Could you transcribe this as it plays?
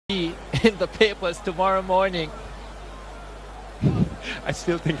be in the papers tomorrow morning. I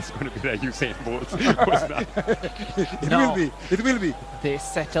still think it's going to be that Usain Bolt. It will be. They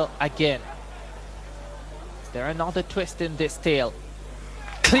settle again. Is there another twist in this tale?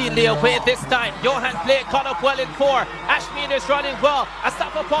 Cleanly away this time. Yohan Blake caught up well in 4. Ashmead is running well.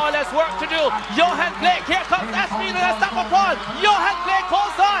 Paul has work to do. Yohan Blake, here comes Ashmead and Paul. Yohan Blake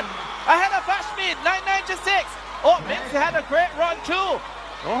holds on. Ahead of Ashmead, 9.96. Oh, Mincy had a great run too.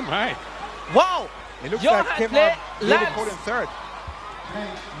 Oh my. Wow. It looks Yohan like Blake lands. in third.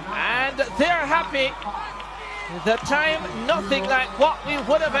 And they're happy. The time, nothing like what we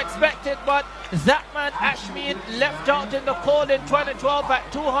would have expected, but that man Ashmead left out in the cold in 2012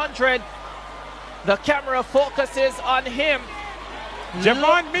 at 200. The camera focuses on him.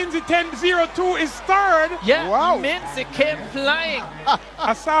 Javon Minzy 10.02 is third. Yeah, wow. Minzy came flying.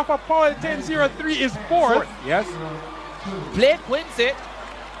 Asafa Powell 10.03 is fourth. Yes. Blake wins it.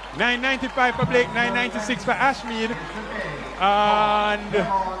 9.95 for Blake, 9.96 for Ashmead.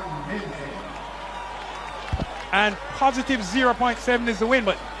 And positive 0.7 is the win,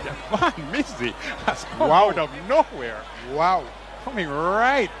 but Javon Minzy has come out of nowhere. Wow. Coming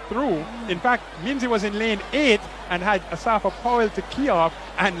right through. In fact, Minzy was in lane 8 and had Asafa Powell to key off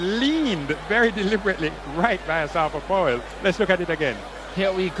and leaned very deliberately right by Asafa Powell. Let's look at it again.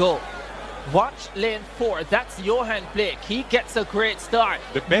 Here we go. Watch lane 4. That's Yohan Blake. He gets a great start.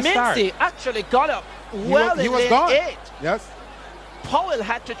 The best start. Minzy actually got up well in lane 8. Yes. Powell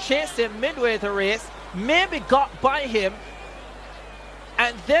had to chase him midway the race, maybe got by him,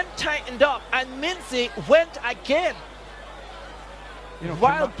 and then tightened up, and Minzy went again.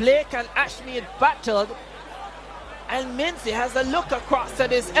 While Blake and Ashmead battled, and Minzy has a look across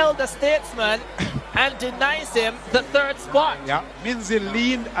at his elder statesman and denies him the third spot. Yeah, Minzy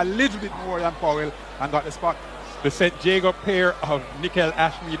leaned a little bit more than Powell and got the spot. The St. Jago pair of Nickel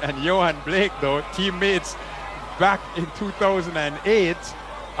Ashmead and Yohan Blake, though, teammates back in 2008,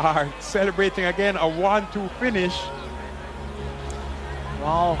 are celebrating again a 1-2 finish.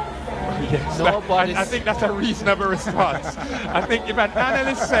 Wow. Yes, I think that's a reasonable response. I think if an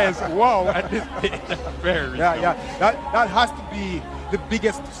analyst says, wow, at this stage, that's very reasonable. Yeah. That has to be the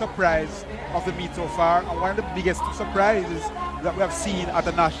biggest surprise of the meet so far, and one of the biggest surprises that we have seen at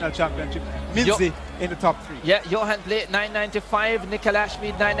the national championship. Minzy in the top 3. Yeah, Yohan Blake 9.95, Nickel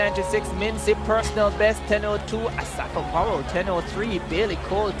Ashmead 9.96, Minzy personal best 10.02, Asafa Powell 10.03, Bailey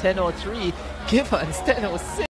Cole 10.03, Givens 10.06.